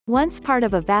Once part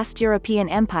of a vast European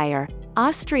empire,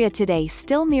 Austria today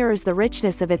still mirrors the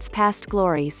richness of its past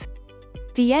glories.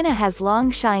 Vienna has long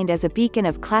shined as a beacon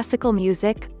of classical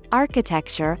music,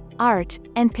 architecture, art,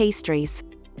 and pastries.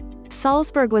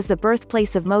 Salzburg was the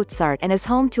birthplace of Mozart and is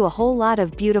home to a whole lot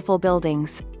of beautiful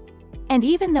buildings. And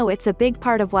even though it's a big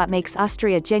part of what makes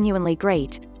Austria genuinely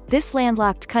great, this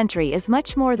landlocked country is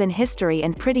much more than history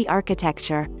and pretty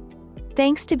architecture.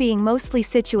 Thanks to being mostly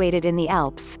situated in the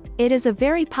Alps, it is a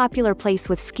very popular place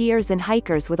with skiers and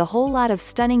hikers with a whole lot of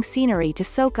stunning scenery to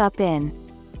soak up in.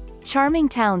 Charming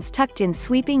towns tucked in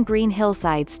sweeping green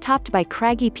hillsides topped by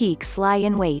craggy peaks lie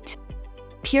in wait.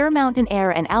 Pure mountain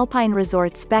air and alpine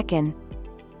resorts beckon.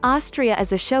 Austria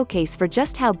is a showcase for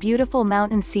just how beautiful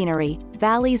mountain scenery,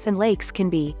 valleys and lakes can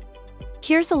be.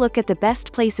 Here's a look at the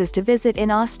best places to visit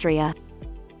in Austria.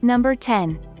 Number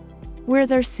 10.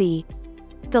 Werther See.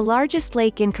 The largest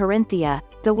lake in Carinthia,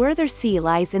 the Werther See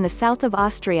lies in the south of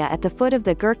Austria at the foot of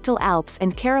the Gurktal Alps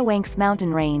and Karawanks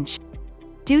mountain range.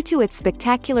 Due to its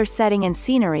spectacular setting and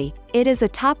scenery, it is a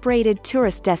top-rated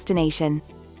tourist destination.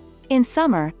 In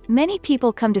summer, many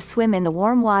people come to swim in the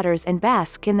warm waters and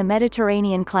bask in the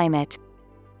Mediterranean climate.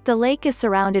 The lake is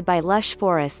surrounded by lush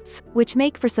forests, which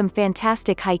make for some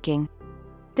fantastic hiking.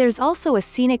 There's also a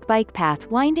scenic bike path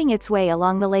winding its way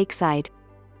along the lakeside.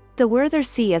 The Werther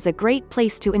See is a great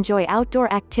place to enjoy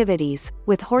outdoor activities,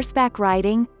 with horseback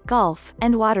riding, golf,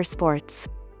 and water sports.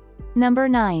 Number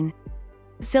 9.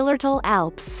 Zillertal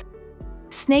Alps.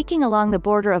 Snaking along the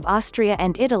border of Austria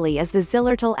and Italy is the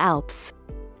Zillertal Alps.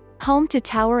 Home to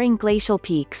towering glacial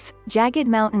peaks, jagged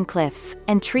mountain cliffs,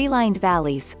 and tree-lined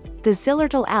valleys, the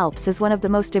Zillertal Alps is one of the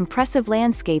most impressive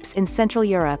landscapes in Central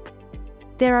Europe.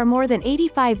 There are more than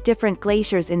 85 different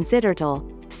glaciers in Zillertal,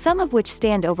 some of which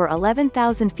stand over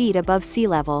 11,000 feet above sea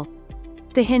level.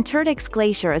 The Hintertux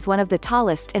Glacier is one of the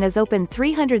tallest and is open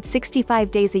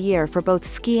 365 days a year for both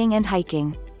skiing and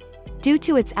hiking. Due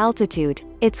to its altitude,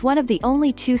 it's one of the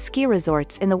only 2 ski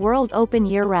resorts in the world open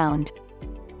year-round.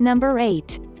 Number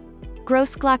 8.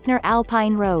 Grossglockner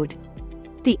Alpine Road.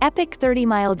 The epic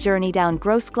 30-mile journey down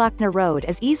Grossglockner Road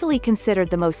is easily considered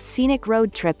the most scenic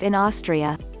road trip in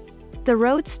Austria. The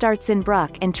road starts in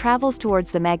Bruck and travels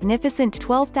towards the magnificent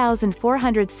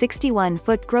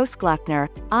 12,461-foot Grossglockner,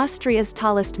 Austria's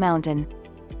tallest mountain.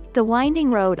 The winding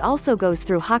road also goes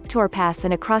through Hochtor Pass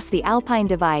and across the Alpine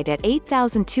Divide at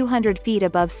 8,200 feet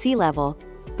above sea level,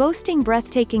 boasting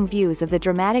breathtaking views of the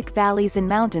dramatic valleys and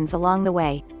mountains along the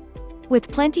way.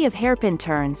 With plenty of hairpin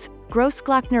turns,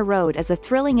 Grossglockner Road is a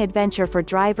thrilling adventure for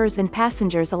drivers and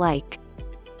passengers alike.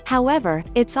 However,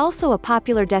 it's also a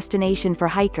popular destination for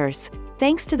hikers,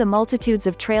 thanks to the multitudes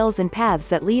of trails and paths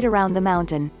that lead around the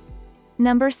mountain.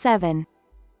 Number 7.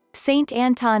 St.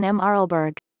 Anton am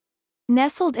Arlberg.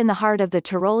 Nestled in the heart of the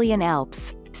Tyrolean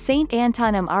Alps, St.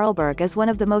 Anton am Arlberg is one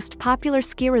of the most popular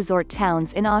ski resort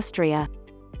towns in Austria.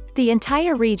 The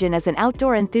entire region is an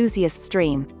outdoor enthusiast's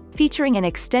dream, featuring an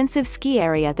extensive ski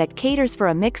area that caters for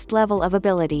a mixed level of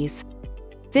abilities.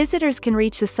 Visitors can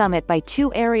reach the summit by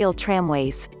 2 aerial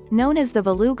tramways, known as the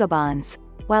Velugabahns,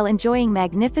 while enjoying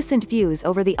magnificent views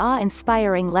over the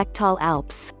awe-inspiring Lechtal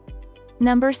Alps.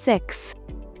 Number 6.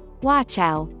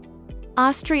 Wachau.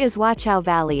 Austria's Wachau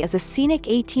Valley is a scenic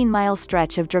 18-mile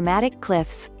stretch of dramatic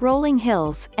cliffs, rolling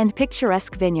hills, and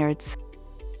picturesque vineyards.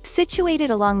 Situated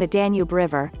along the Danube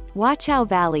River, Wachau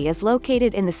Valley is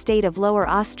located in the state of Lower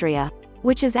Austria,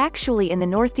 which is actually in the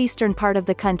northeastern part of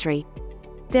the country.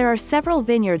 There are several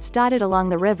vineyards dotted along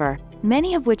the river,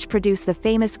 many of which produce the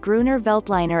famous Gruner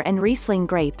Veltliner and Riesling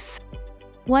grapes.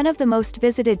 One of the most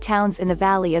visited towns in the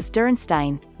valley is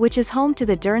Dürnstein, which is home to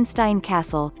the Dürnstein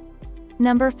Castle.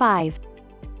 Number 5.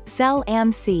 Zell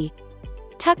am See.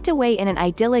 Tucked away in an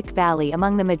idyllic valley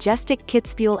among the majestic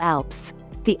Kitzbühel Alps,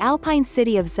 the alpine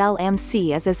city of Zell am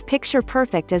See is as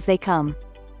picture-perfect as they come.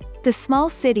 The small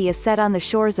city is set on the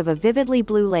shores of a vividly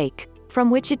blue lake, from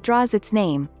which it draws its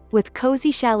name, with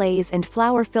cozy chalets and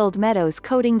flower-filled meadows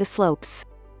coating the slopes.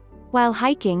 While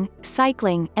hiking,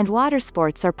 cycling, and water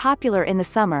sports are popular in the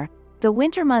summer, the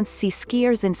winter months see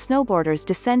skiers and snowboarders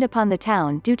descend upon the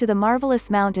town due to the marvelous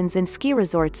mountains and ski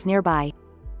resorts nearby.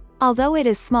 Although it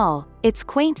is small, its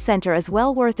quaint center is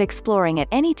well worth exploring at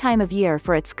any time of year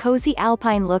for its cozy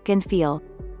alpine look and feel.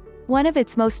 One of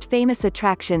its most famous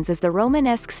attractions is the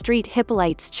Romanesque Street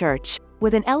Hippolytes Church,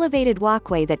 with an elevated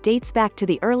walkway that dates back to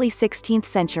the early 16th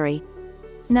century.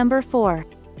 Number 4.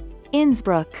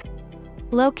 Innsbruck.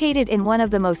 Located in one of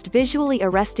the most visually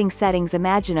arresting settings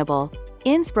imaginable,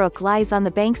 Innsbruck lies on the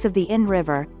banks of the Inn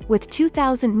River, with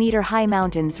 2,000-meter-high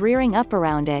mountains rearing up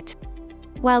around it.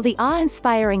 While the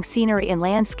awe-inspiring scenery and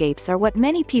landscapes are what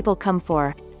many people come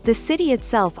for, the city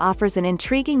itself offers an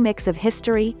intriguing mix of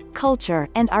history, culture,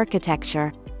 and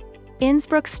architecture.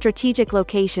 Innsbruck's strategic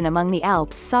location among the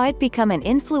Alps saw it become an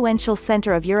influential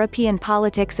center of European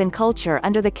politics and culture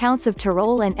under the Counts of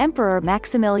Tyrol and Emperor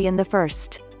Maximilian I.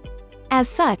 As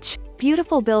such,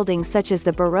 beautiful buildings such as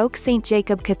the Baroque St.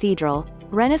 Jacob Cathedral,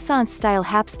 Renaissance-style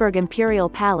Habsburg Imperial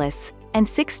Palace, and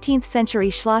 16th-century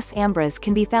Schloss Ambras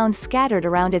can be found scattered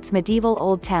around its medieval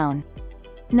Old Town.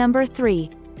 Number 3.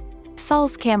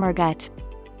 Salzkammergut.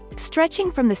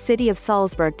 Stretching from the city of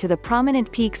Salzburg to the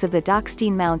prominent peaks of the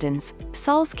Dachstein Mountains,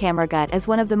 Salzkammergut is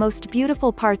one of the most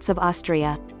beautiful parts of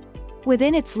Austria.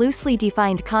 Within its loosely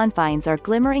defined confines are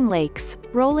glimmering lakes,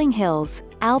 rolling hills,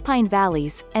 alpine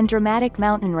valleys, and dramatic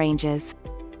mountain ranges.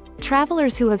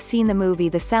 Travelers who have seen the movie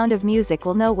The Sound of Music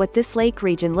will know what this lake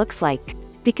region looks like,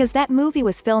 because that movie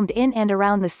was filmed in and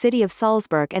around the city of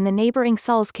Salzburg and the neighboring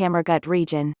Salzkammergut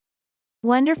region.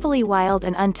 Wonderfully wild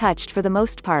and untouched for the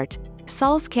most part,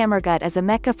 Salzkammergut is a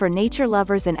mecca for nature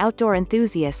lovers and outdoor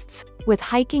enthusiasts, with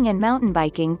hiking and mountain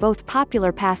biking both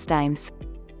popular pastimes.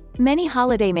 Many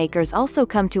holidaymakers also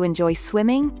come to enjoy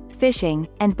swimming, fishing,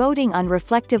 and boating on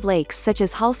reflective lakes such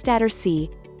as Hallstatter See,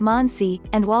 Mondsee,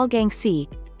 and Walgang See,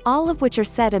 all of which are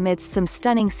set amidst some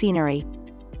stunning scenery.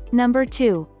 Number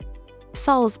 2.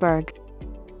 Salzburg.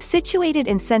 Situated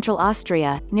in central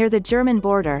Austria, near the German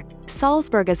border,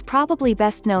 Salzburg is probably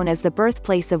best known as the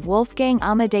birthplace of Wolfgang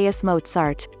Amadeus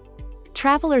Mozart.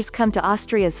 Travelers come to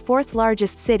Austria's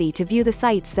fourth-largest city to view the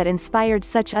sights that inspired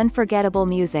such unforgettable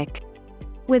music.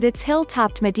 With its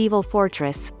hill-topped medieval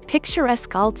fortress,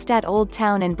 picturesque Altstadt Old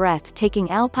Town and breathtaking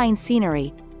alpine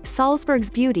scenery, Salzburg's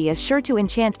beauty is sure to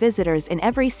enchant visitors in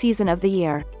every season of the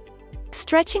year.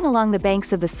 Stretching along the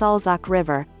banks of the Salzach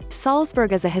River,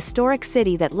 Salzburg is a historic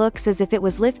city that looks as if it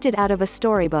was lifted out of a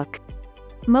storybook.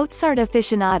 Mozart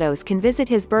aficionados can visit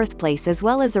his birthplace as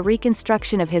well as a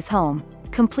reconstruction of his home,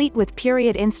 complete with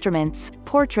period instruments,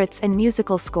 portraits and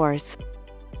musical scores.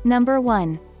 Number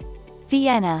 1.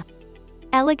 Vienna.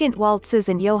 Elegant waltzes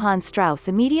and Johann Strauss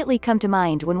immediately come to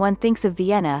mind when one thinks of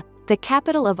Vienna, the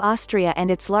capital of Austria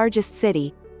and its largest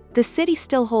city. The city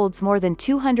still holds more than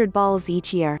 200 balls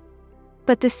each year.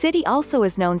 But the city also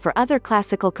is known for other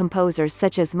classical composers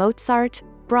such as Mozart,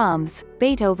 Brahms,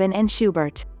 Beethoven and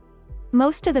Schubert.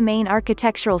 Most of the main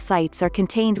architectural sites are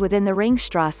contained within the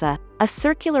Ringstrasse, a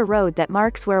circular road that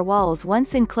marks where walls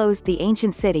once enclosed the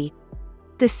ancient city.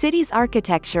 The city's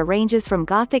architecture ranges from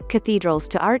Gothic cathedrals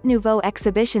to Art Nouveau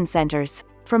exhibition centers,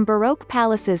 from Baroque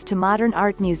palaces to modern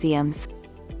art museums.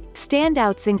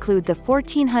 Standouts include the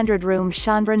 1,400-room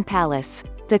Schönbrunn Palace,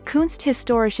 the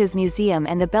Kunsthistorisches Museum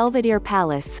and the Belvedere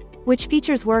Palace, which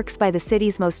features works by the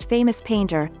city's most famous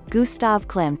painter, Gustav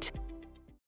Klimt.